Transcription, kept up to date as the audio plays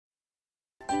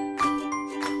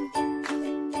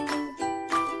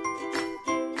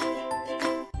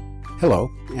Hello,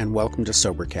 and welcome to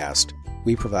Sobercast.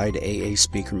 We provide AA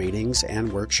speaker meetings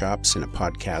and workshops in a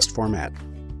podcast format.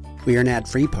 We are an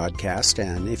ad-free podcast,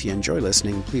 and if you enjoy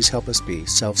listening, please help us be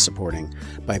self-supporting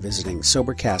by visiting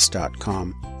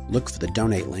Sobercast.com, look for the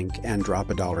donate link, and drop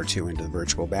 $1 or $2 into the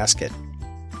virtual basket.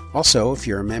 Also, if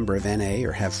you're a member of NA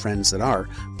or have friends that are,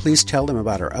 please tell them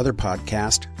about our other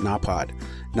podcast, NAPOD.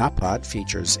 NAPOD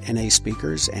features NA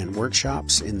speakers and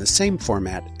workshops in the same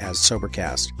format as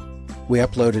Sobercast. We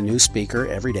upload a new speaker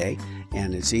every day,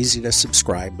 and it's easy to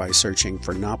subscribe by searching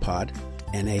for NAPOD,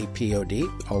 N-A-P-O-D,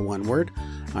 all one word,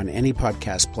 on any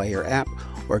podcast player app,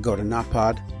 or go to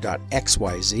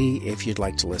napod.xyz if you'd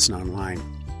like to listen online.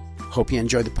 Hope you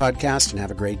enjoy the podcast and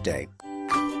have a great day.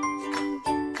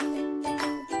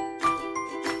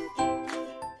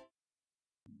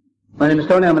 My name is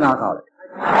Tony, I'm an alcoholic.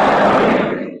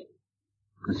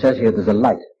 It says here there's a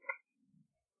light.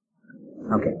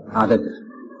 Okay, I'll take this.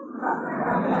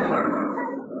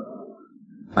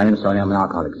 My name is Tony, I'm an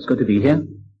alcoholic. It's good to be here.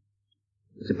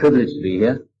 It's a privilege to be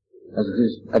here, as it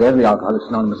is at every Alcoholics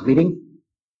Anonymous meeting.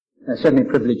 It's certainly a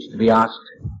privilege to be asked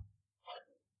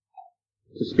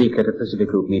to speak at a Pacific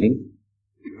Group meeting.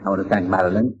 I want to thank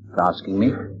Marilyn for asking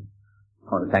me. I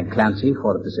want to thank Clancy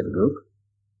for the Pacific Group.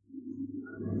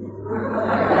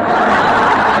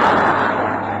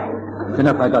 I don't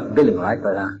know if I got the billing right,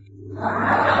 but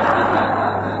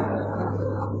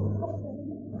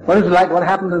what is it like? What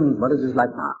happened and what is it like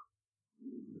now?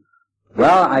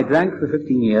 Well, I drank for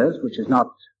 15 years, which is not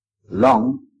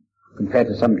long compared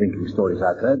to some drinking stories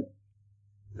I've heard,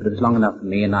 but it was long enough for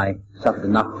me, and I suffered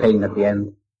enough pain at the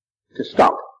end to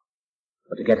stop,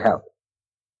 or to get help.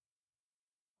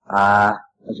 As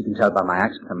you can tell by my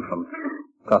accent, I'm from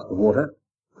across the water.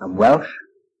 I'm Welsh,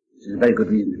 which is a very good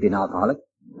reason to be an alcoholic.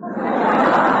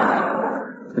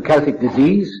 The Celtic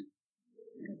disease.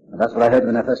 That's what I heard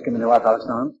when I first came into Alcoholics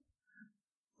Anonymous.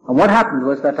 And what happened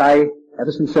was that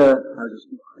ever since I was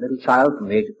a little child, from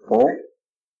the age of 4,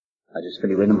 I just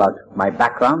fill you in about my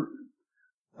background.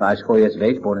 When I was 4 years of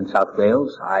age, born in South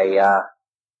Wales,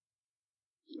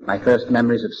 my first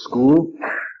memories of school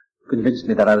convinced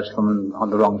me that I was on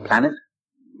the wrong planet.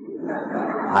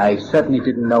 I certainly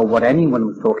didn't know what anyone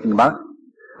was talking about.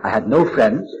 I had no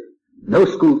friends, no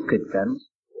school kid friends.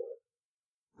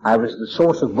 I was the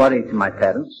source of worry to my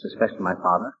parents, especially my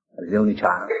father. I was the only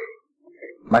child.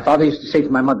 My father used to say to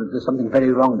my mother, there's something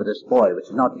very wrong with this boy, which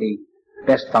is not the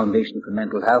best foundation for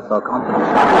mental health or confidence.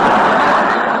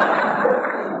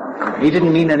 He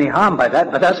didn't mean any harm by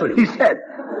that, but that's what he said.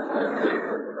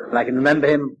 And I can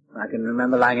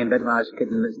remember lying in bed when I was a kid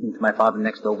and listening to my father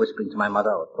next door whispering to my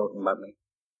mother or talking about me.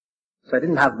 So I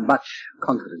didn't have much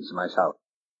confidence in myself.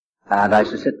 And I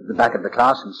used to sit at the back of the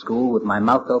class in school with my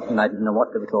mouth open, and I didn't know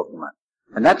what they were talking about.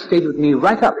 And that stayed with me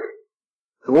right up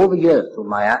through all the years, through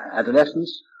my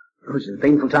adolescence, which is a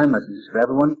painful time, as it is for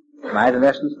everyone, my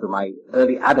adolescence, through my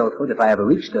early adulthood, if I ever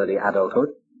reached early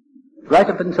adulthood, right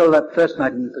up until that first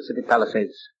night in the Pacific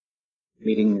Palisades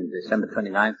meeting on December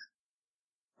 29th,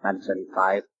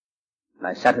 1975. And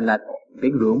I sat in that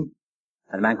big room,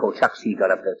 and a man called Chuck C.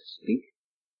 got up there to speak,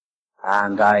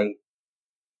 and I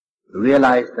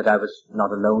realized that I was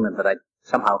not alone and that I'd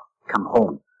somehow come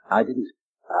home. I didn't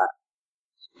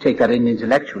take that in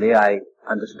intellectually. I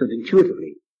understood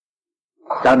intuitively,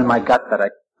 down in my gut,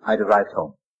 that I'd arrived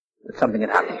home, that something had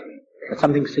happened to me, that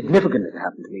something significant had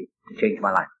happened to me to change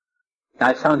my life. Now,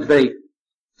 it sounds very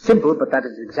simple, but that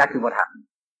is exactly what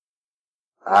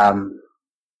happened.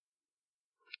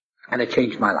 And it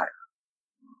changed my life.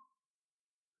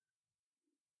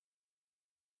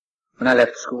 When I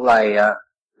left school, I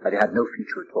had no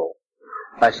future at all.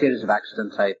 By a series of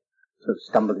accidents, I sort of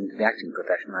stumbled into the acting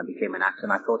profession. I became an actor,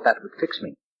 and I thought that would fix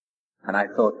me. And I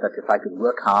thought that if I could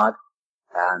work hard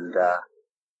and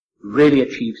really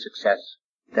achieve success,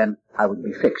 then I would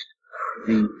be fixed.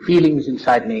 The feelings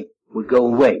inside me would go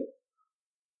away.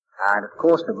 And of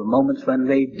course, there were moments when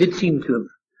they did seem to have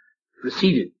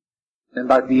receded. In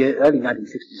about the early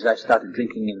 1960s, I started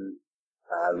drinking in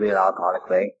a real alcoholic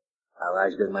way. When I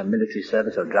was doing my military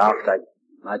service or draft, I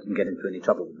didn't get into any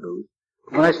trouble with booze.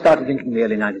 When I started drinking in the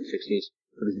early 1960s,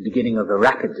 it was the beginning of a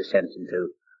rapid descent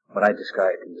into what I can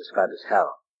describe as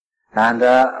hell. And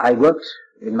I worked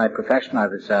in my profession. I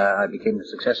became a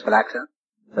successful actor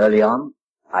early on.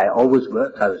 I always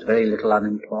worked. I was very little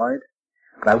unemployed.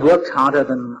 But I worked harder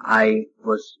than I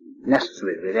was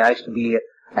necessary, really. I used to be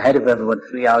ahead of everyone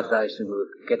 3 hours. I used to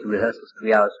get to rehearsals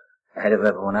 3 hours ahead of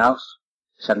everyone else,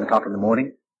 7 o'clock in the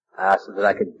morning, so that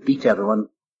I could beat everyone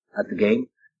at the game,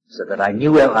 so that I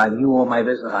knew all my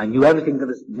business. I knew everything that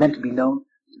was meant to be known,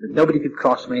 so that nobody could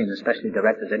cross me, and especially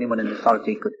directors. Anyone in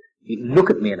authority could he'd look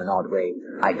at me in an odd way,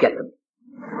 I get them.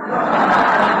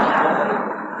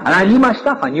 And I knew my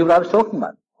stuff. I knew what I was talking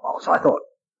about. Well, so I thought.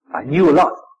 I knew a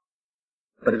lot.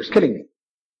 But it was killing me.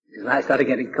 Because I started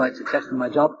getting quite successful in my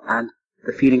job, and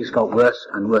the feelings got worse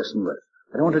and worse and worse.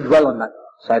 I don't want to dwell on that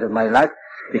side of my life,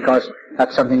 because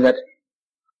that's something that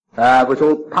was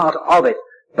all part of it.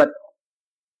 But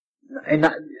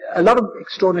a lot of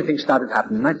extraordinary things started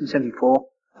happening. In 1974,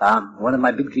 one of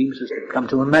my big dreams was to come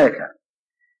to America.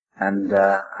 And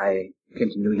I came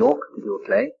to New York to do a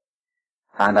play,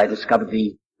 and I discovered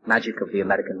the magic of the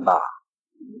American bar.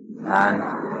 And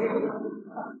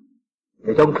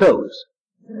they don't close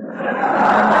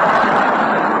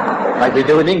like they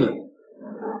do in England.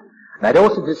 And I'd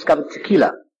also discovered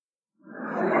tequila.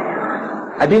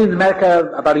 I'd been in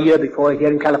America about a year before,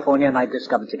 here in California, and I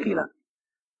discovered tequila.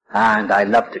 And I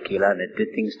loved tequila, and it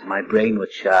did things to my brain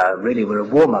which really were a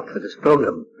warm-up for this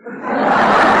program.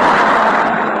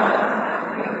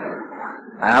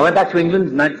 And I went back to England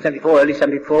in 1974, early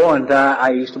 74, and I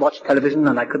used to watch television,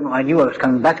 and I knew I was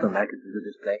coming back to America to do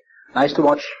this play. And I used to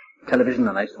watch television,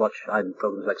 and I used to watch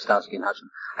programs like Starsky and Hutch.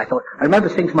 I remember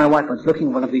saying to my wife, I was looking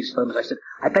at one of these films, I said,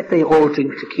 I bet they all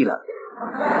drink tequila.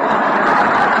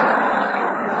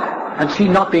 And she,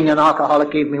 not being an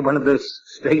alcoholic, gave me one of those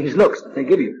strange looks that they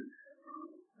give you.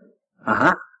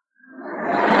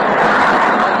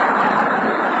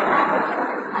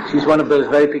 She's one of those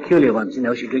very peculiar ones, you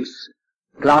know. She drinks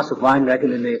a glass of wine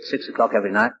regularly at 6 o'clock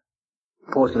every night,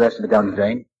 pours the rest of it down the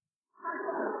drain.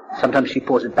 Sometimes she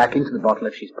pours it back into the bottle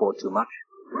if she's poured too much.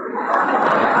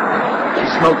 She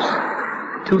smokes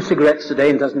 2 cigarettes a day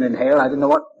and doesn't inhale. I don't know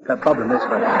what her problem is,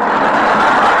 but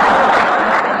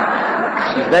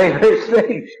she's very, very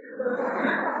strange.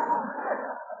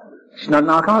 She's not an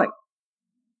alcoholic.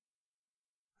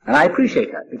 And I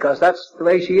appreciate that, because that's the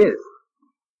way she is.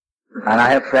 And I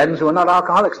have friends who are not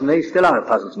alcoholics, and they still are a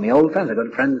puzzle to me. Old friends. I've got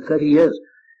a friend of 30 years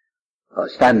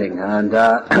standing, and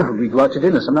we go out to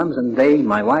dinner sometimes, and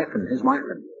my wife and his wife,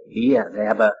 and they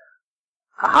have a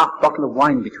half bottle of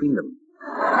wine between them.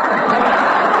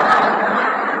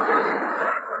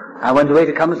 And when the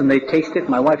waiter comes and they taste it,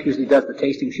 my wife usually does the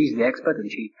tasting. She's the expert,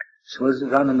 and she swirls it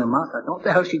around in her mouth. I thought, what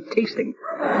the hell is she tasting?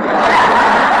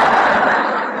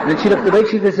 And then she looked at the way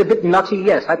she says, a bit nutty.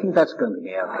 Yes, I think that's going to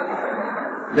be okay.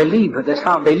 They leave it. That's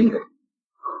how they leave it.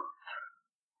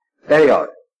 Very odd.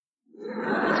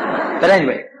 But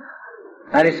anyway,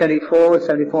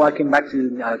 1974, I came back to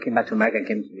America and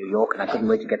came to New York, and I couldn't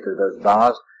wait to get to those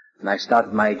bars. And I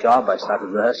started my job. I started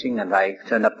rehearsing, and I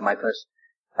turned up to my first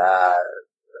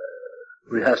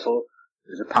rehearsal.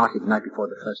 There was a party the night before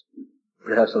the first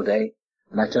rehearsal day,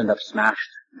 and I turned up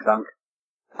smashed, drunk,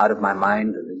 out of my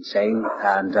mind, and insane.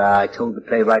 And I told the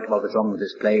playwright what was wrong with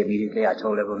this play immediately. I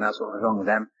told everyone else what was wrong with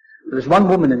them. There was one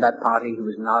woman in that party who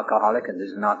was an alcoholic, and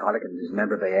is a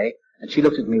member of AA, and she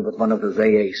looked at me with one of those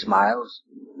AA smiles.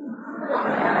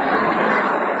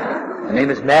 Her name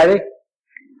is Mary,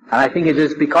 and I think it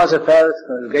is because of her,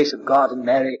 for the grace of God and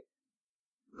Mary,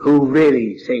 who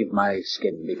really saved my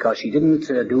skin, because she didn't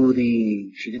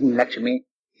lecture me,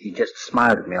 she just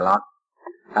smiled at me a lot.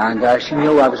 And she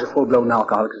knew I was a full-blown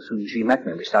alcoholic as soon as she met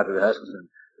me. We started rehearsals, and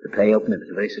the play opened. It was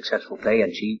a very successful play,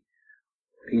 and she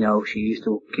used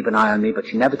to keep an eye on me, but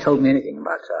she never told me anything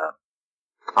about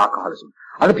alcoholism.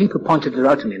 Other people pointed her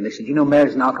out to me, and they said,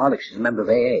 Mary's an alcoholic. She's a member of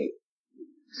AA.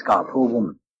 Scar, poor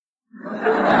woman.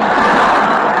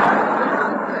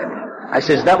 I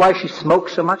said, is that why she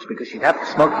smokes so much? Because she'd have to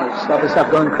smoke to stop herself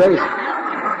going crazy.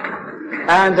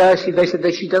 And they said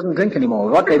that she doesn't drink anymore.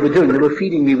 What they were doing, they were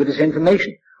feeding me with this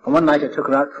information. And one night I took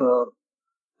her out for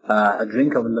a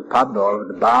drink over in the pub or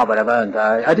the bar, whatever, and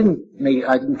I didn't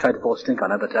try to force a drink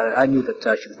on her, but I knew that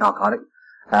she was an alcoholic.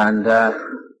 And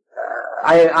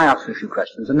I asked her a few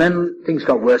questions. And then things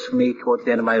got worse for me towards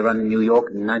the end of my run in New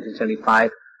York. In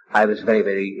 1975, I was very,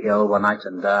 very ill one night,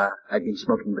 and I'd been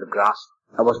smoking a bit of grass.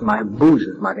 That wasn't my booze,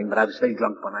 was my thing, but I was very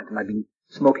drunk one night, and I'd been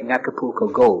smoking Acapulco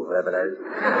Gold, whatever that is.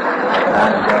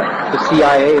 And the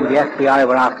CIA and the FBI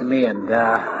were after me, and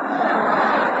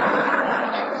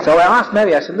so I asked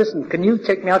Mary, I said, listen, can you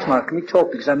take me out tomorrow? Can we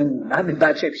talk? Because I'm in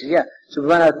bad shape. She said, yeah. So we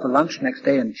went out for lunch next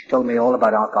day, and she told me all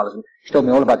about alcoholism. She told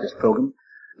me all about this program.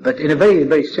 But in a very,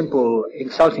 very simple,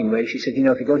 insulting way, she said,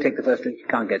 if you don't take the first drink, you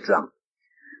can't get drunk.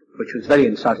 Which was very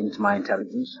insulting to my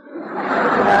intelligence.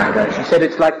 And she said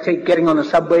it's like getting on the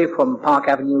subway from Park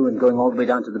Avenue and going all the way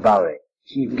down to the Bowery.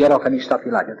 So you can get off any stop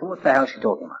you like. I thought, what the hell is she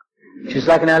talking about? She's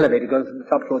like an elevator going from the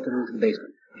top floor to the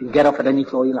basement. You can get off at any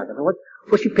floor you like. I thought,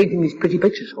 what's she painting these pretty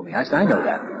pictures for me? I said, I know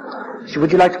that. She said,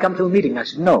 would you like to come to a meeting? I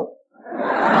said, no.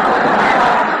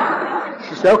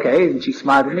 She said, okay, and she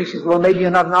smiled at me. She said, well, maybe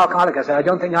you're not an alcoholic. I said, I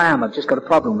don't think I am. I've just got a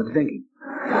problem with drinking.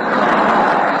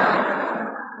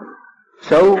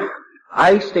 So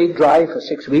I stayed dry for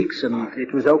 6 weeks, and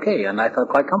it was okay, and I felt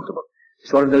quite comfortable.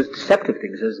 It's one of those deceptive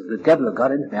things, as the devil had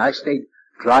got into me. I stayed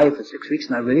dry for 6 weeks,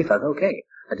 and I really felt okay.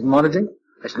 I didn't want to drink.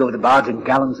 I used to go to the bar, drink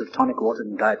gallons of tonic water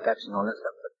and Diet Pepsi and all that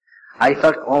stuff. But I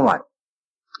felt all right.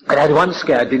 I had one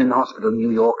scare. I'd been in the hospital in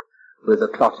New York with a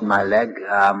clot in my leg,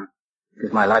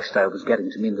 because my lifestyle was getting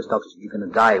to me, and the doctor said, you're going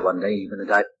to die one day. You're going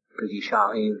to die pretty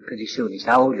soon. He said,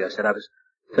 how old are you? I said, I was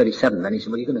 37. Then he said,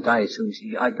 well, you're going to die soon.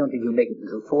 He said, I don't think you'll make it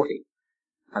until 40.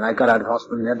 And I got out of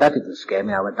hospital, and that didn't scare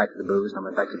me. I went back to the booze, and I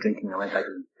went back to drinking, I went back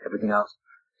to everything else.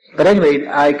 But anyway,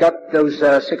 I got those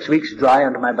 6 weeks dry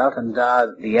under my belt, and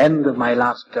the end of my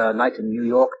last night in New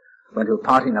York, went to a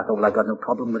party, and I thought, well, I've got no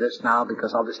problem with this now,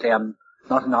 because obviously I'm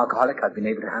not an alcoholic. I've been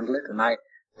able to handle it, and I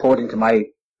poured into my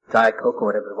Diet Coke or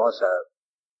whatever it was,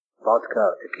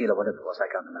 vodka, tequila, whatever it was, I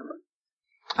can't remember.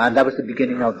 And that was the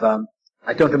beginning of,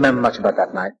 I don't remember much about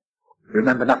that night.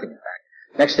 Remember nothing, in fact.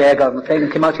 Next day I got on the plane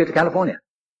and came out here to California.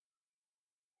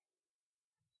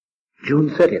 June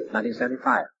 30th,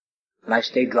 1975. And I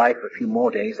stayed dry for a few more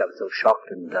days. I was so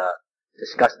shocked and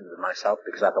disgusted with myself,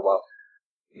 because I thought, well,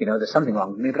 you know, there's something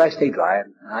wrong with me. But I stayed dry,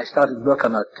 and I started work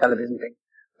on a television thing.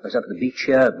 I was up at the beach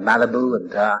here at Malibu,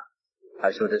 and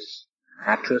I saw this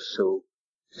actress who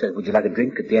said, would you like a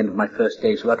drink at the end of my first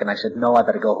day's work? And I said, no, I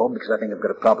better go home because I think I've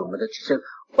got a problem with it. She said,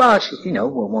 well, you know,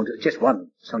 we won't do it. Just one.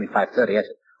 It's only 5:30. I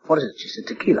said, what is it? She said,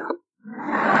 tequila.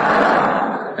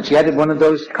 And she added one of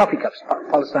those coffee cups,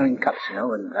 polystyrene cups, you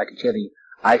know, and I could hear the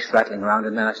ice rattling around,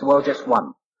 and then I said, well, just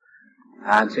one.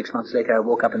 And 6 months later, I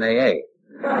woke up in AA.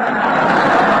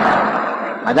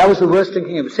 And that was the worst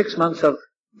drinking. It was 6 months of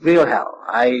real hell.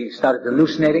 I started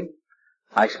hallucinating.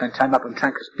 I spent time up on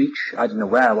Trancas Beach. I didn't know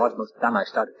where I was most of the time. I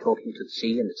started talking to the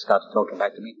sea, and it started talking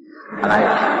back to me. And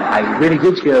I really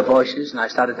did hear voices, and I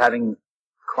started having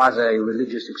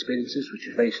quasi-religious experiences, which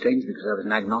is very strange because I was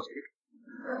an agnostic.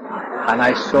 And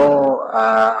I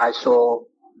saw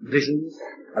visions.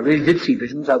 I really did see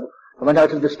visions. I went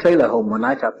out to this trailer home one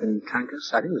night up in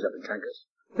Trancas. I think it was up in Trancas.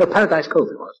 No, Paradise Cove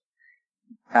it was.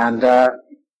 And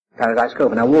Paradise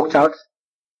Cove. And I walked out,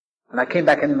 and I came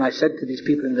back in, and I said to these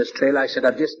people in this trailer, I said,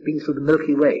 I've just been through the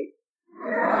Milky Way.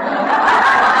 I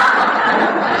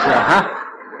said, huh?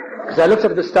 Because I looked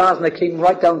up at the stars, and they came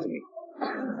right down to me.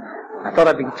 I thought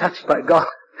I'd been touched by God.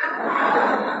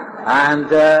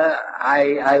 And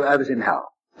I was in hell.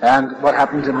 And what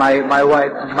happened to my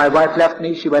wife left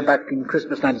me. She went back in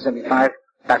Christmas 1975,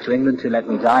 back to England to let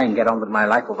me die and get on with my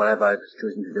life or whatever I was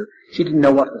choosing to do. She didn't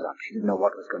know what was up. She didn't know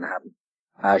what was going to happen.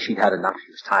 She'd had enough.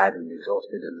 She was tired and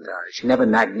exhausted, and she never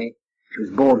nagged me. She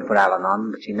was born for al-anon,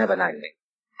 but she never nagged me.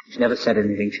 She never said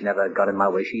anything. She never got in my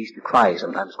way. She used to cry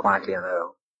sometimes quietly on her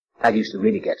own. That used to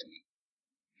really get to me.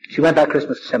 She went back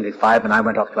Christmas of 75, and I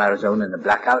went off to Arizona in a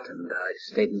blackout, and I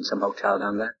stayed in some hotel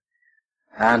down there.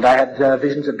 And I had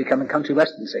visions of becoming country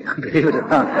western singer, believe it or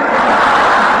not.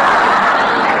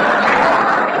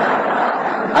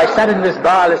 I sat in this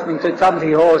bar listening to Tom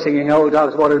T. Hall singing Old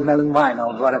Dogs Watermelon Wine,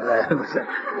 or whatever.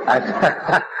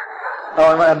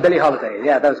 And Billie Holiday.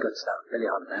 Yeah, that was good stuff, Billie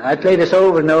Holiday. And I played this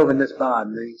over and over in this bar,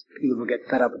 and these people would get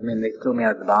fed up with me, and they threw me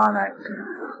out of the bar, and I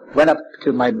went up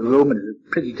to my room in a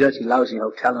pretty dirty, lousy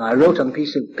hotel, and I wrote on a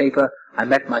piece of paper, I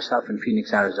met myself in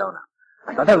Phoenix, Arizona.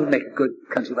 I thought that would make a good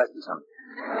country western song.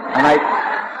 And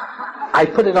I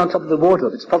put it on top of the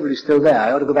wardrobe. It's probably still there.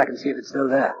 I ought to go back and see if it's still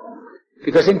there.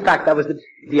 Because in fact, that was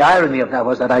the irony of that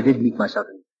was that I did meet myself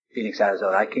in Phoenix,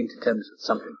 Arizona. I came to terms with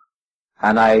something.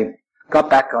 And I got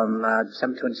back on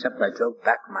December 27th. I drove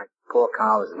back. My poor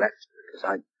car was wrecked because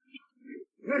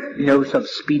I, sort of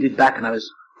speeded back, and I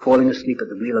was falling asleep at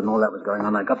the wheel and all that was going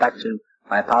on. I got back to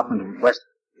my apartment in West,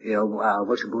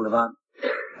 Wilshire Boulevard.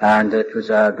 And it was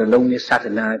the loneliest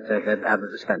Saturday night that I've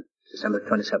ever spent. December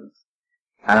 27th.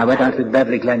 And I went down to the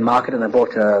Beverly Glen Market, and I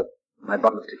bought my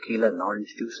bottle of tequila and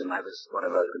orange juice, and whatever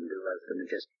I was going to do, I was going to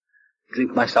just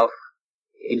drink myself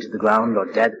into the ground or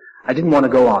dead. I didn't want to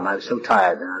go on. I was so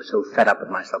tired, and I was so fed up with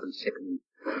myself and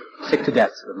sick to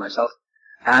death with myself.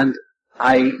 And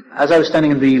as I was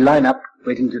standing in the lineup,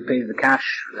 waiting to pay the cash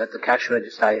at the cash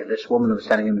register, this woman was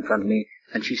standing in front of me,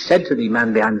 and she said to the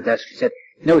man behind the desk, she said,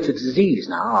 "No, it's a disease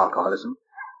now, alcoholism."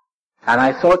 And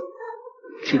I thought,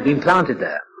 she'd been planted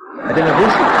there. I don't know who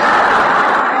she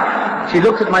was. She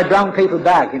looked at my brown paper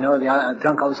bag, the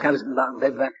drunk always carries a brown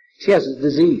paper bag. She has a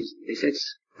disease.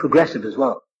 It's progressive as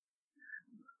well.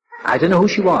 I don't know who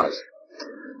she was.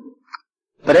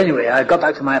 But anyway, I got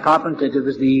back to my apartment. It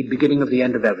was the beginning of the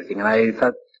end of everything. And I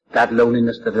felt that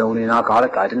loneliness that only an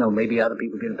alcoholic, I don't know, maybe other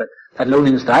people feel, but that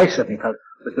loneliness that I certainly felt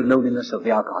was the loneliness of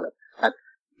the alcoholic. That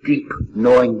deep,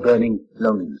 gnawing, burning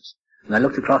loneliness. And I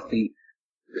looked across the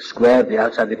square, the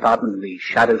outside the apartment, and the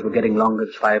shadows were getting longer. It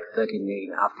was 5:30 in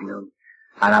the afternoon.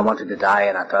 And I wanted to die,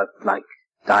 and I felt like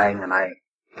dying, and I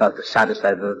felt the saddest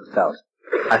I've ever felt.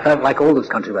 I felt like all those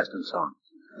country western songs.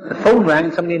 The phone rang,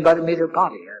 and somebody invited me to a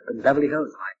party in Beverly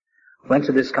Hills. I went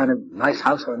to this kind of nice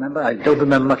house, I remember. I don't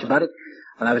remember much about it.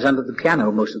 And I was under the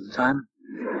piano most of the time,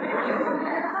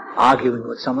 arguing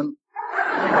with someone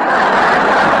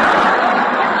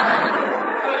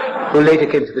who later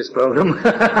came to this program.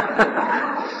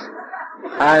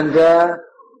 And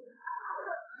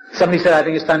somebody said, I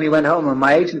think it's time you went home, and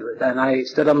my agent was there, and I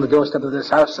stood on the doorstep of this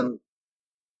house, and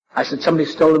I said,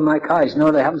 somebody's stolen my car. He said,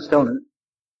 no, they haven't stolen it.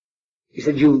 He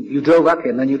said, you drove up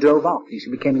here, and then you drove off. He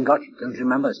said, we came and got you. Don't you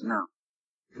remember? I said, no.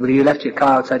 Well, you left your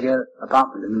car outside your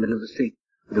apartment in the middle of the street,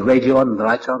 with the radio on and the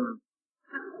lights on.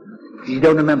 You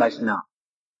don't remember? I said, no.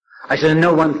 I said, I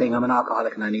know one thing, I'm an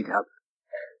alcoholic and I need help.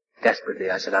 Desperately,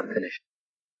 I said, I'm finished.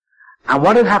 And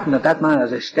what had happened at that moment,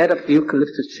 as I stared up at the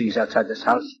eucalyptus trees outside this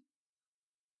house,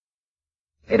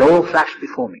 it all flashed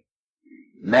before me.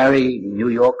 Mary, New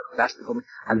York, flashed before me.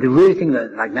 And the really thing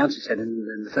that, like Nancy said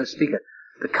in the first speaker,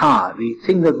 the car, the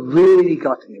thing that really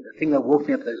got to me, the thing that woke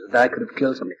me up, that I could have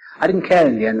killed somebody. I didn't care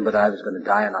in the end whether I was going to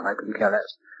die or not. I couldn't care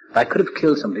less. If I could have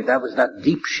killed somebody, that was that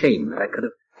deep shame that I could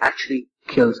have actually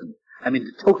killed somebody. I mean,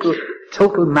 the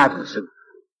total madness of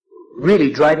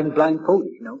really driving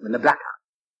blindfolded, in the blackout.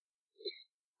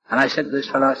 And I said to this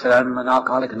fellow, I said, I'm an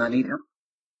alcoholic and I need help.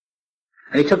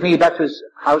 And he took me back to his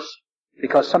house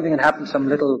because something had happened, some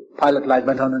little pilot light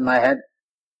went on in my head.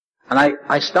 And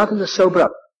I started to sober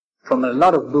up from a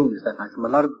lot of booze that night, from a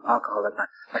lot of alcohol that night.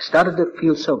 I started to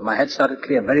feel sober. My head started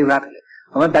clear very rapidly.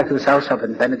 I went back to his house up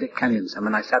in Benedict Canyons, and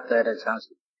when I sat there at his house,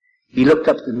 he looked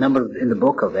up the number in the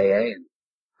book of AA, and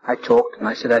I talked, and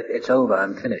I said, it's over,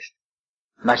 I'm finished.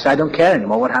 And I said, I don't care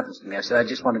anymore what happens to me. I said, I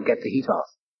just want to get the heat off.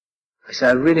 I said,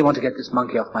 I really want to get this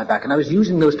monkey off my back. And I was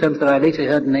using those terms that I later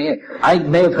heard in AA. I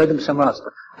may have heard them somewhere else,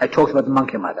 but I talked about the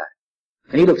monkey on my back.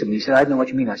 And he looked at me, he said, I don't know what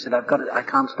you mean. I said, I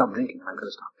can't stop drinking, I've got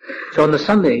to stop. So on the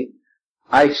Sunday,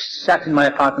 I sat in my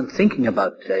apartment thinking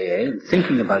about AA and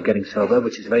thinking about getting sober,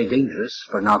 which is very dangerous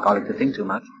for an alcoholic to think too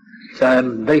much. So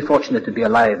I'm very fortunate to be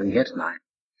alive and here tonight.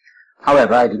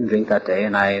 However, I didn't drink that day,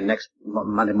 and next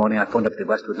Monday morning I phoned up the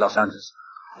Westwood Los Angeles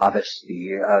office,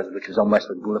 which was on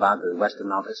Westwood Boulevard, the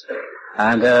Western office,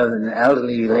 and an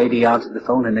elderly lady answered the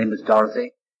phone. Her name was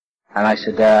Dorothy, and I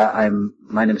said,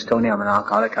 my name is Tony, I'm an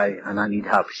alcoholic, and I need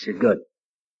help. She said, good.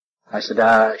 I said,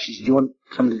 she said, do you want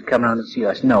somebody to come around and see you?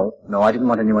 I said, no, I didn't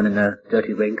want anyone in a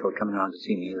dirty raincoat coming around to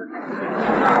see me either.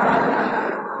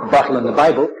 A bottle and the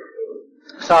Bible.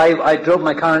 So I drove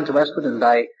my car into Westwood, and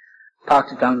I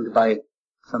parked it down by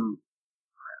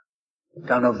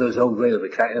down over those old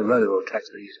railroad tracks that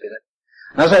used to be there.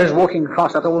 And as I was walking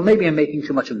across, I thought, well, maybe I'm making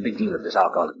too much of a big deal of this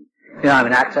alcoholism. I'm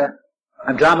an actor.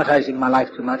 I'm dramatizing my life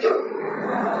too much.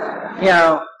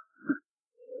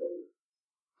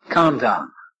 Calm down.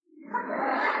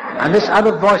 And this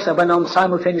other voice that went on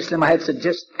simultaneously in my head said,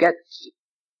 just get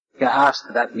your ass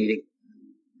to that meeting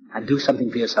and do something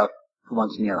for yourself for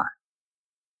once in your life.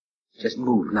 Just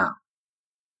move now.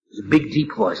 It was a big,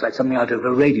 deep voice, like something out of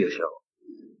a radio show.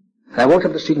 And I walked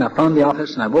up the street and I found the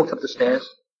office and I walked up the stairs.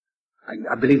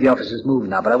 I believe the office has moved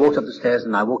now, but I walked up the stairs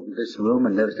and I walked into this room,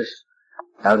 and there was this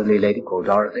elderly lady called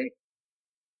Dorothy.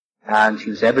 And she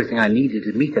was everything I needed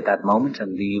to meet at that moment,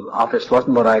 and the office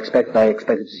wasn't what I expected. I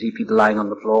expected to see people lying on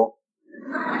the floor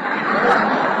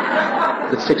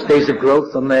with 6 days of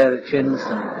growth on their chins,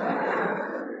 and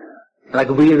like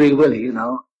a Weary Willie,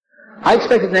 I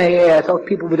expected in AA, I thought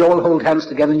people would all hold hands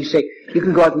together and you say, you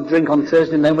can go out and drink on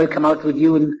Thursday, and then we'll come out with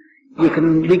you, and we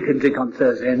can drink on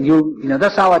Thursday, and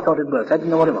that's how I thought it worked. I didn't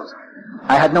know what it was.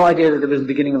 I had no idea that it was the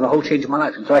beginning of a whole change of my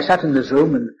life. And so I sat in this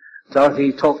room, and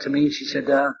Dorothy talked to me, and she said,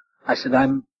 I said,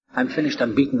 I'm finished,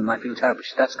 I'm beaten, and I feel terrible. She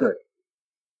said, that's good.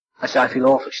 I said, I feel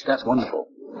awful. She said, that's wonderful.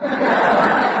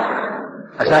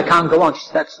 I said, I can't go on. She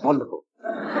said, that's wonderful.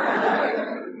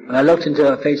 When I looked into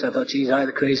her face, I thought, she's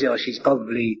either crazy or she's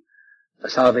probably a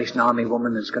Salvation Army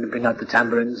woman that's going to bring out the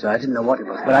tambourines. I didn't know what it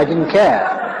was, but I didn't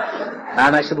care.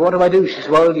 And I said, what do I do? She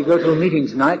said, well, you go to a meeting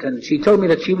tonight. And she told me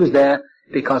that she was there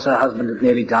because her husband had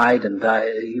nearly died, and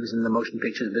he was in the motion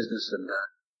pictures business,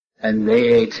 and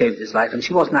AA had saved his life. And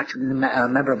she wasn't actually a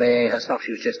member of AA herself.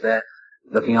 She was just there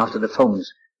looking after the phones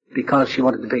because she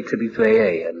wanted to pay tribute to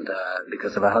AA, and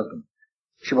because of her husband.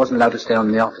 She wasn't allowed to stay on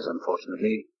in the office,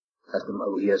 unfortunately, as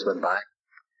the years went by.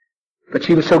 But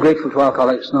she was so grateful to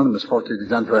Alcoholics Anonymous for what it had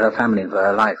done for her family and for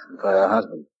her life and for her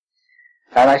husband.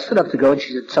 And I stood up to go, and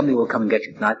she said, somebody will come and get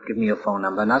you tonight, give me your phone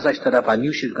number. And as I stood up, I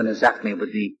knew she was going to zap me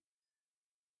with the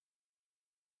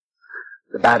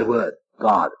bad word,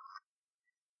 God.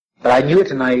 But I knew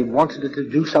it, and I wanted it to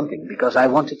do something, because I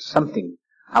wanted something.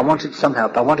 I wanted some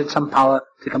help. I wanted some power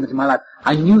to come into my life.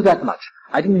 I knew that much.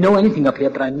 I didn't know anything up here,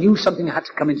 but I knew something had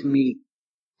to come into me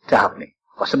to help me,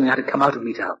 or something had to come out of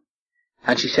me to help me.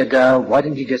 And she said, why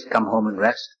didn't you just come home and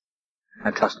rest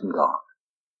and trust in God?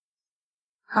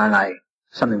 And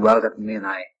something welled up in me, and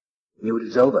I knew it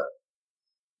was over.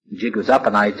 The jig was up,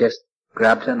 and I just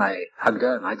grabbed her and I hugged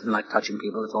her, and I didn't like touching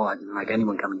people at all. I didn't like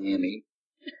anyone coming near me.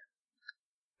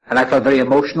 And I felt very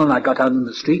emotional, and I got out in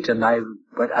the street, and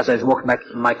as I was walking back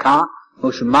to my car, the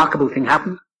most remarkable thing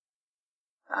happened.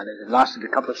 And it lasted a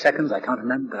couple of seconds, I can't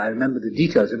remember, but I remember the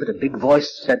details of it. A big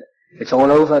voice said, it's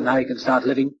all over, now you can start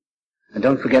living. And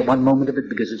don't forget one moment of it,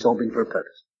 because it's all been for a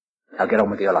purpose. Now get on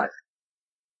with your life.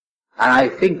 And I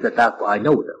think I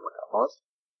know what that was.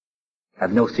 I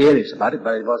have no theories about it,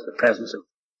 but it was the presence of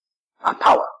a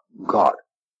power, God.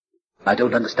 I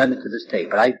don't understand it to this day,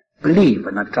 but I believe,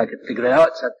 and I've tried to figure it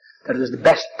out, that it was the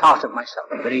best part of myself,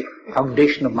 the very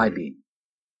foundation of my being.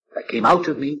 That came out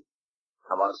of me,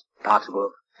 and was part of the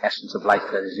essence of life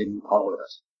that is in all of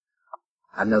us.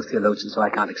 I'm no theologian, so I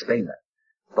can't explain that.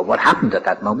 But what happened at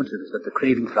that moment is that the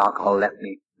craving for alcohol left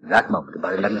me at that moment,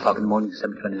 about 11 o'clock in the morning,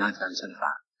 December 29th, 1975.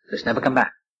 It's never come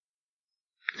back.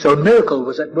 So a miracle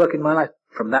was at work in my life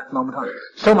from that moment on.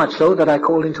 So much so that I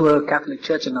called into a Catholic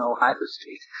church in Ohio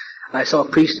Street. And I saw a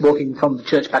priest walking from the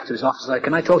church back to his office. I said,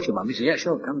 can I talk to you, Mum? He said, yeah,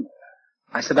 sure, come.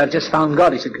 I said, I've just found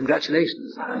God. He said,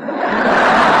 congratulations.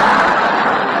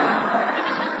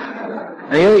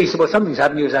 And he said, well, something's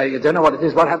happened. He said, I don't know what it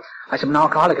is. What happened? I said, I'm an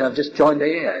alcoholic. I've just joined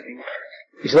AA, I think.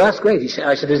 He said, well, that's great.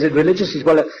 I said, is it religious? He said,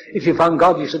 well, if you found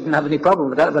God, you shouldn't have any problem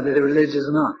with that, whether they're religious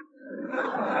or not.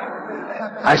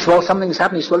 I said, well, something's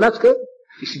happened. He said, well, that's good.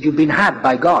 He said, you've been had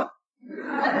by God.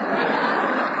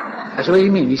 I said, what do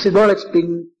you mean? He said, well,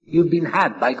 you've been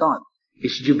had by God. He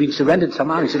said, you've been surrendered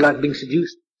somehow. He said, like being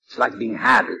seduced. It's like being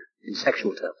had in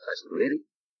sexual terms. I said, really?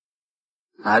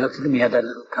 I looked at him, he had that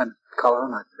little kind of collar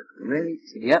on. I said, really? He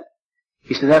said, yep.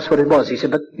 He said, that's what it was. He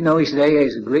said, but, he said, AA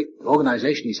is a great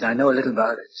organization. He said, I know a little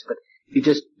about it. He said, but you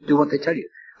just do what they tell you.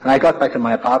 And I got back to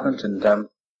my apartment, and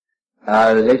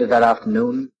later that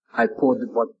afternoon, I poured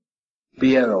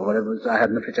beer or whatever it was I had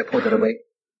in the fridge. I poured it away.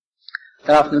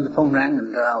 That afternoon the phone rang,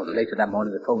 and later that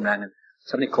morning the phone rang, and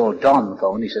somebody called Don on the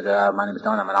phone. He said, my name is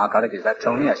Don, I'm an alcoholic. Is that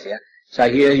Tony? I said, yeah. So I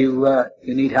hear you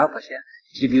need help. I said, yeah.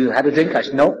 He said, have you had a drink? I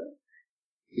said, no.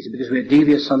 He said, because we're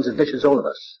devious sons of bitches, all of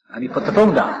us. And he put the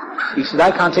phone down. He said,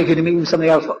 I can't take you to meet somebody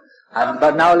else. And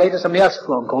about an hour later, somebody else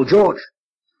phoned, called George.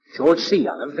 George C.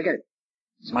 I'll never forget it.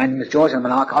 He said, my name is George, I'm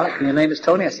an alcoholic, and your name is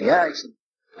Tony. I said, yeah. He said,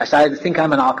 I said, I think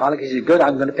I'm an alcoholic. He said, good,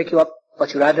 I'm going to pick you up.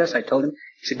 What's your address? I told him.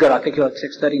 He said, good, I'll pick you up at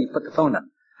 6:30, and he put the phone down.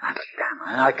 I thought,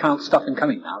 damn, I can't stop him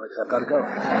coming now, because I've got to go.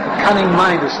 The cunning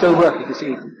mind was still working, you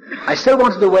see. I still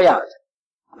wanted a way out,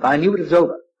 but I knew it was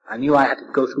over. I knew I had to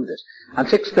go through this. And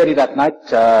 6:30 that night,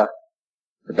 the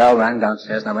bell rang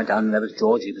downstairs, and I went down, and there was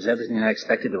George. He was everything I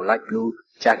expected. He had a light blue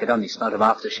jacket on. He smelled of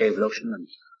aftershave lotion, and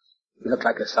he looked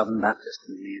like a Southern Baptist.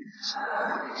 And he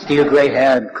had steel grey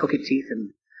hair and crooked teeth,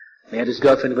 and he had his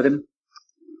girlfriend with him.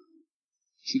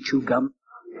 She chewed gum.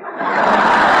 She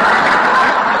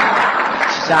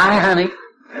said, hi, honey.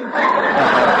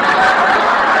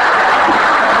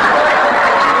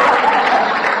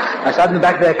 I sat in the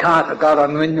back of their car. For God,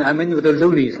 I'm in with the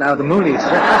loonies now, the moonies.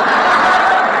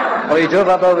 Well, he drove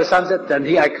up over Sunset, and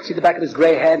I could see the back of his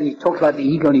grey head, and he talked about the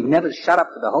ego, and he never shut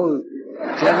up for the whole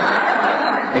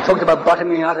journey. He talked about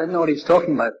bottoming out. I didn't know what he was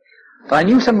talking about. But I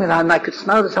knew something, and I could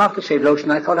smell this aftershave lotion,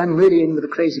 and I thought, I'm really in with the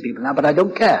crazy people now, but I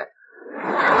don't care.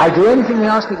 I do anything they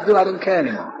ask me to do, I don't care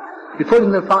anymore. We pulled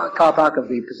in the car park of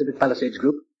the Pacific Palisades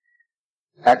group,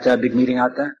 at a big meeting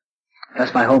out there.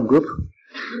 That's my home group,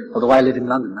 although I live in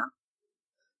London now.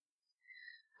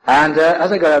 And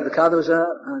as I got out of the car, there was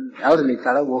an elderly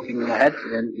fellow walking ahead,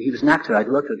 and he was an actor I'd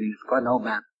worked with. He was quite an old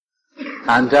man.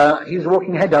 And he was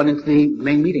walking ahead down into the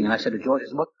main meeting, and I said to George, I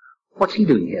said, what's he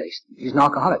doing here? He's an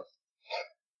alcoholic.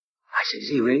 I said, is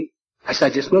he really? I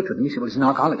said, I just worked with him. He said, well, he's an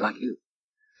alcoholic like you.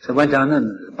 So I went down there,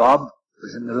 and Bob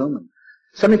was in the room, and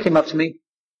somebody came up to me.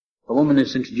 A woman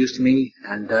was introduced to me,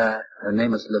 and her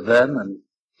name was Laverne, and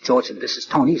George said, this is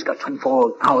Tony, he's got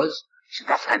 24 hours. She said,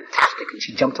 that's fantastic, and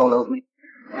she jumped all over me.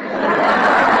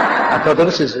 I thought, well,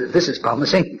 this is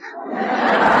promising.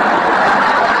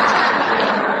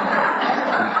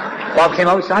 Bob came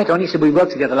over, said, Tony, he said, we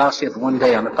worked together last year for one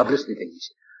day on a publicity thing.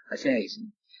 I said, yeah. He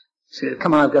said,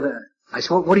 come on, I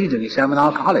said, what are you doing? He said, I'm an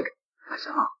alcoholic. I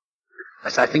said, oh. I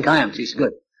said, I think I am. He said,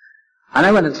 good. And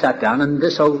I went and sat down, and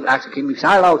this old actor came and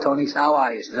said, "Hello, Tony, how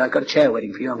are you?" He said, "I've got a chair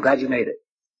waiting for you. I'm glad you made it."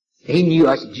 He knew.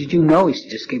 I said, "Did you know?" He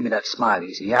just gave me that smile.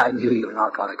 He said, "Yeah, I knew you were an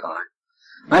alcoholic, all right."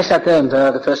 And I sat there, and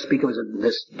the first speaker was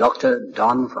this Dr.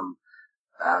 Don from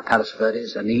Palos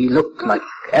Verdes, and he looked like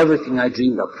everything I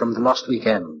dreamed of from the Lost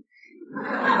Weekend.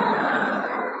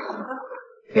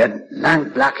 He had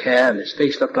lank black hair, and his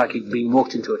face looked like he'd been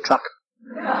walked into a truck.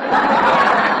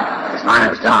 "My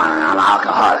name's Don, and I'm an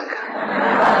alcoholic."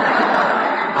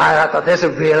 I thought, there's a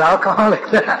real alcoholic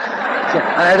there.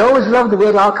 And I'd always loved the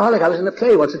word alcoholic. I was in a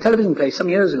play once, a television play, some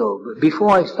years ago,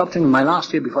 before I stopped drinking, my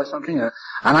last year before I stopped drinking,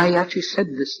 and I actually said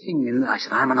this thing, and I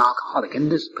said, "I'm an alcoholic," in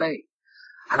this play.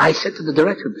 And I said to the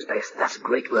director of this play, I said, "That's a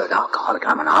great word, alcoholic,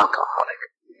 I'm an alcoholic."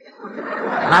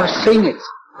 And I was saying it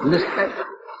in this play.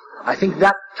 I think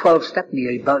that 12 stepped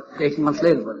me about 18 months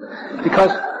later,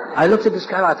 because I looked at this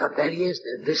guy, I thought, there he is,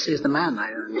 this is the man.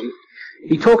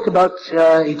 He talked about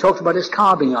his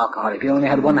car being alcoholic. He only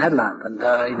had one headlamp, and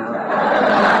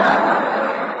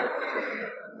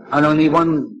and only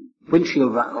one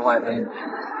windshield wiper.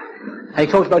 And he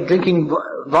talked about drinking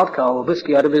vodka or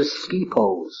whiskey out of his ski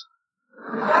poles.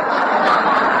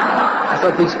 I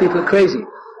thought these people are crazy.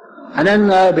 And then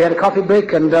we had a coffee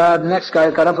break, and the next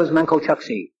guy got up was a man called Chuck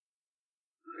C.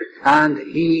 And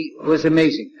he was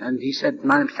amazing. And he said,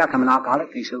 "My name's Chuck, I'm an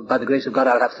alcoholic." He said, "By the grace of God,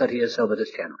 I'll have 30 years sober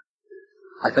this January."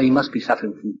 I thought, he must be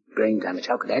suffering from brain damage.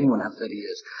 How could anyone have 30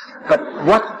 years? But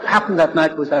what happened that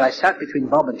night was that I sat between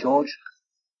Bob and George,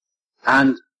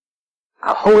 and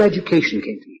a whole education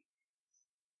came to me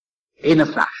in a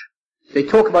flash. They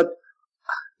talk about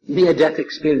near-death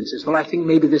experiences. Well, I think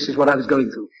maybe this is what I was going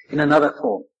through in another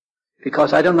form.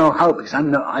 Because I don't know how, because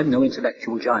I'm no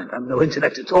intellectual giant. I'm no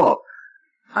intellect at all.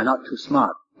 I'm not too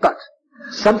smart. But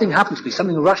something happened to me.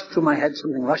 Something rushed through my head.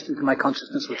 Something rushed into my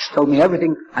consciousness, which told me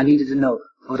everything I needed to know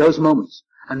for those moments,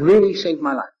 and really saved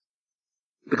my life.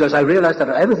 Because I realized that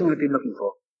everything I'd been looking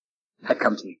for had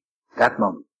come to me. That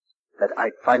moment. That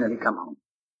I'd finally come home.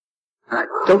 And I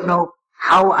don't know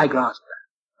how I grasped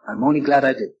that. I'm only glad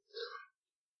I did.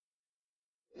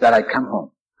 That I'd come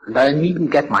home. And that I needn't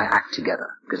get my act together.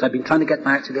 Because I've been trying to get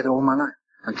my act together all my life.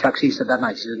 And Chuck C said that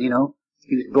night, he said,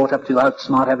 he was brought up to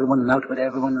outsmart everyone and outwit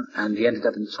everyone, and he ended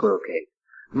up in the squirrel cave.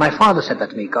 My father said that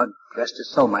to me, God rest his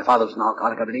soul. My father was an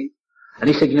alcoholic, I believe. And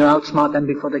he said, outsmart them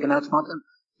before they can outsmart them.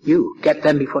 You get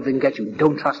them before they can get you.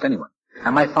 Don't trust anyone.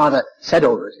 And my father said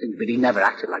all those things, but he never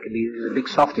acted like it. He was a big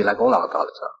softy, like all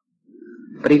alcoholics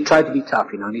are. But he tried to be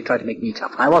tough, and he tried to make me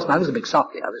tough. And I was a big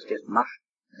softy. I was just mush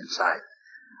inside.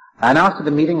 And after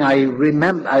the meeting, I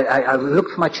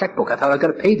looked for my checkbook. I thought, I've got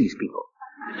to pay these people.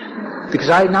 Because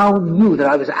I now knew that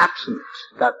I was absent.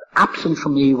 That absent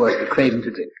from me was the craving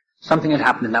to drink. Something had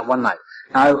happened in that one night.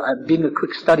 Now, being a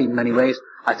quick study in many ways,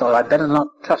 I thought I'd better not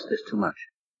trust this too much.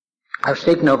 I was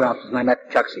taken over after, and I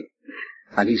met Chuck C.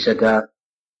 And he said, I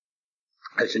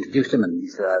just introduced him, and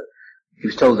he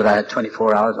was told that I had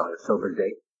 24 hours on a sober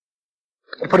day.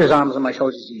 He put his arms on my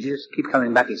shoulders. He said, "You just keep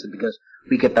coming back," he said, "because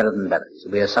we get better than better." He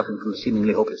said, "We are suffering from a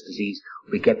seemingly hopeless disease.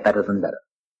 We get better than better."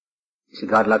 He said,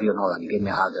 "God love you," and all that. And he gave me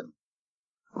a hug, and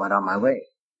I went on my way.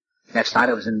 Next night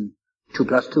I was in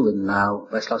 2+2 in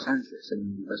West Los Angeles,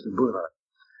 in Westwood Boulevard.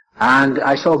 And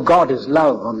I saw God is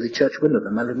love on the church window, the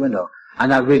melon window,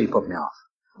 and that really put me off.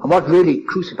 And what really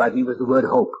crucified me was the word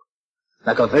hope.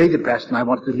 I got very depressed, and I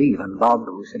wanted to leave. And Bob,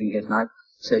 who was sitting here tonight,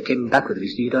 came back with me. He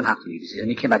said, "You don't have to leave." He said, and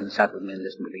he came back and sat with me and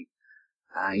listened to me.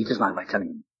 He doesn't like my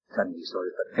telling these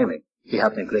stories, but anyway, he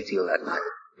helped me a great deal that night.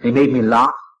 He made me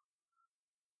laugh.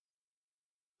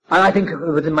 And I think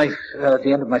within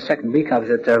the end of my second week, I was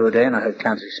at Rodin, and I heard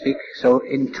Clancy speak. So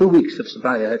in 2 weeks of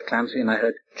sobriety, I heard Clancy and I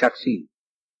heard Chuck C.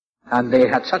 And they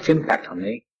had such impact on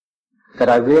me that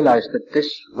I realized that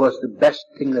this was the best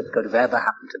thing that could have ever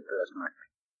happened to a person like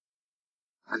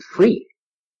me. And free.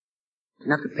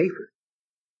 Didn't have to pay for it.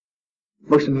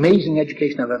 Most amazing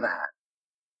education I've ever had.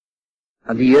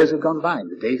 And the years have gone by,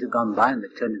 and the days have gone by, and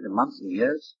they've turned into months and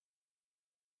years.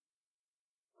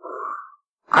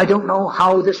 I don't know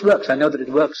how this works. I know that it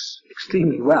works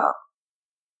extremely well.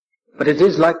 But it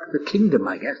is like the kingdom,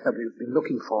 I guess, that we've been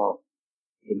looking for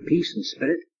in peace and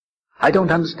spirit. I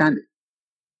don't understand it.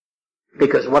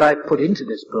 Because what I put into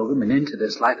this program and into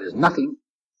this life is nothing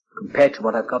compared to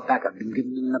what I've got back. I've been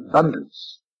given in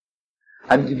abundance.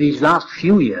 And these last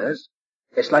few years,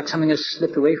 it's like something has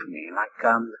slipped away from me. Like,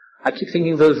 I keep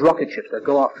thinking of those rocket ships that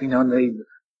go off, and they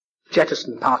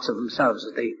jettison parts of themselves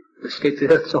as they escape the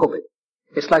Earth's orbit.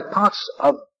 It's like parts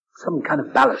of some kind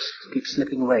of ballast keep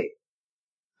slipping away.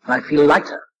 And I feel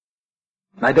lighter.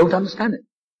 And I don't understand it.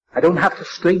 I don't have to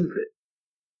strain for it.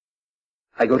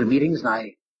 I go to meetings and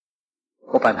I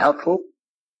hope I'm helpful.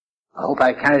 I hope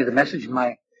I carry the message in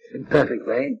my imperfect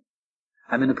way.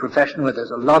 I'm in a profession where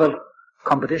there's a lot of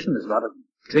competition, there's a lot of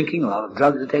drinking, a lot of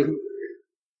drugs are taken.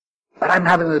 But I'm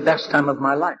having the best time of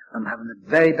my life. I'm having the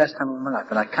very best time of my life.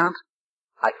 And I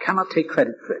cannot take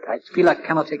credit for it. I feel like I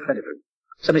cannot take credit for it.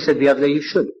 Somebody said the other day, you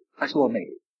should. I said, well,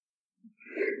 maybe.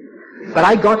 But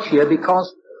I got here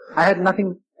because I had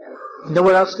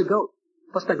nowhere else to go.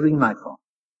 What's that green light for?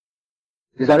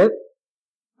 Is that it?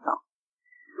 No.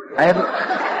 I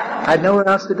had nowhere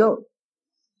else to go.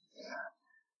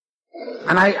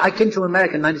 And I came to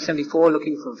America in 1974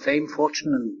 looking for fame,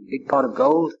 fortune, and a big pot of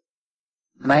gold.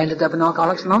 And I ended up in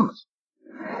Alcoholics Anonymous.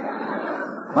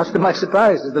 Much to my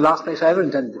surprise, it's the last place I ever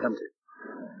intended to come to.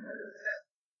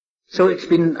 So it's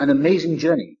been an amazing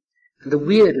journey. And the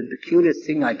weird and peculiar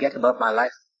thing I get about my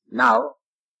life now,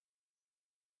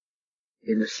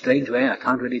 in a strange way, I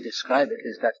can't really describe it,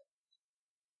 is that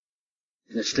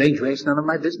in a strange way it's none of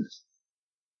my business.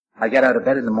 I get out of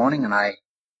bed in the morning and I'm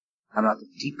not a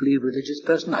deeply religious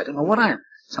person. I don't know what I am.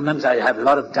 Sometimes I have a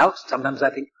lot of doubts. Sometimes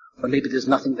I think, well, maybe there's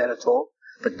nothing there at all.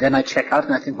 But then I check out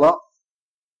and I think, well,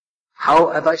 how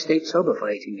have I stayed sober for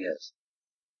 18 years?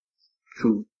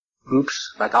 Through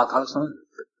groups like Alcoholics Anonymous,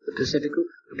 the Pacific Group,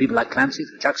 through people like Clancy,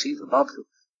 through Chuck C., through Bob, through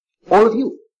all of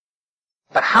you.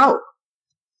 But how?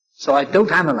 So I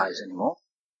don't analyze anymore.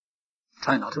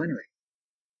 Try not to anyway.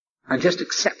 I just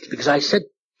accept, because I said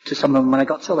to someone when I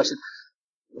got sober, I said,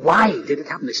 why did it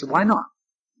happen? They said, why not?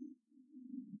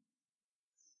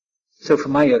 So for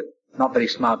my not very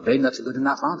smart brain, that's a good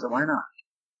enough answer. Why not?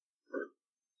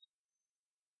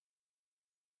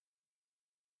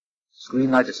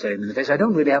 Green light is staring in the face. I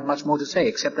don't really have much more to say,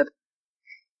 except that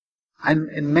I'm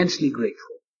immensely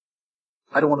grateful.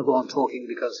 I don't want to go on talking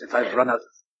because if I've run out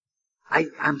of...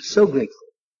 I'm so grateful.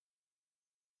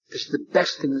 This is the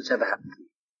best thing that's ever happened to me.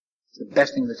 It's the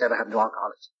best thing that's ever happened to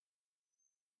alcoholics.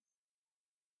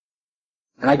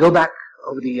 And I go back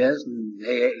over the years, and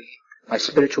my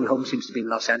spiritual home seems to be in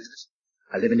Los Angeles.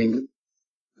 I live in England.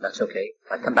 That's okay.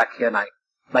 I come back here and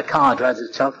my car drives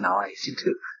itself now.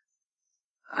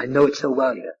 I know it so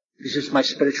well here. This is my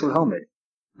spiritual home, really.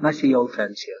 And I see old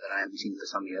friends here that I haven't seen for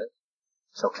some years.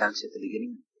 So Clancy at the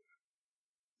beginning.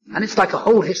 And it's like a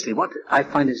whole history. What I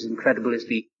find is incredible is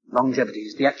the longevity,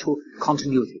 is the actual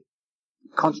continuity.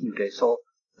 Continuity. I saw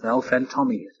an old friend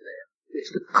Tommy here today.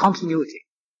 It's the continuity.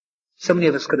 So many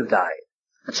of us could have died.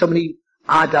 And so many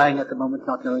are dying at the moment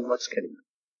not knowing what's killing them.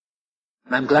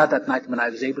 And I'm glad that night when I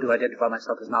was able to identify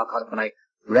myself as an alcoholic, when I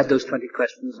read those 20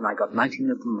 questions and I got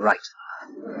 19 of them right.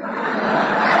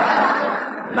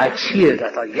 And I cheered.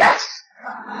 I thought, yes!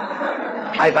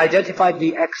 I've identified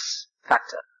the X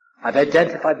factor. I've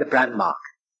identified the brand mark.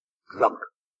 Drunk.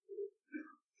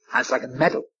 And it's like a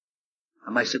medal.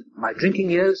 And my drinking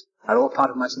years are all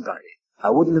part of my sobriety. I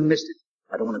wouldn't have missed it.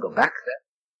 I don't want to go back there.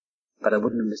 But I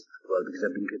wouldn't have missed it for the world because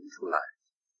I've been given 2 lives.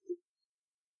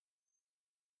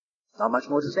 Not much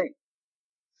more to say.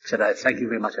 Except I thank you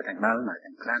very much. I thank Marilyn. I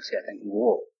thank Clancy. I thank you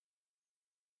all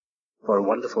for a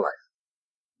wonderful life.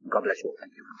 God bless you all.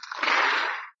 Thank you.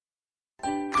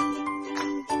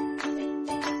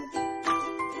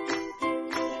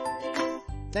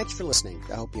 Thanks for listening.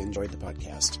 I hope you enjoyed the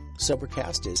podcast.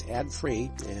 Sobercast is ad-free,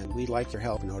 and we'd like your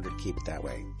help in order to keep it that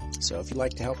way. So if you'd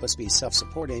like to help us be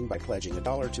self-supporting by pledging $1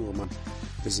 or $2 a month,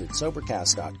 visit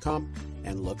Sobercast.com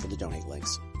and look for the donate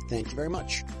links. Thank you very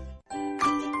much.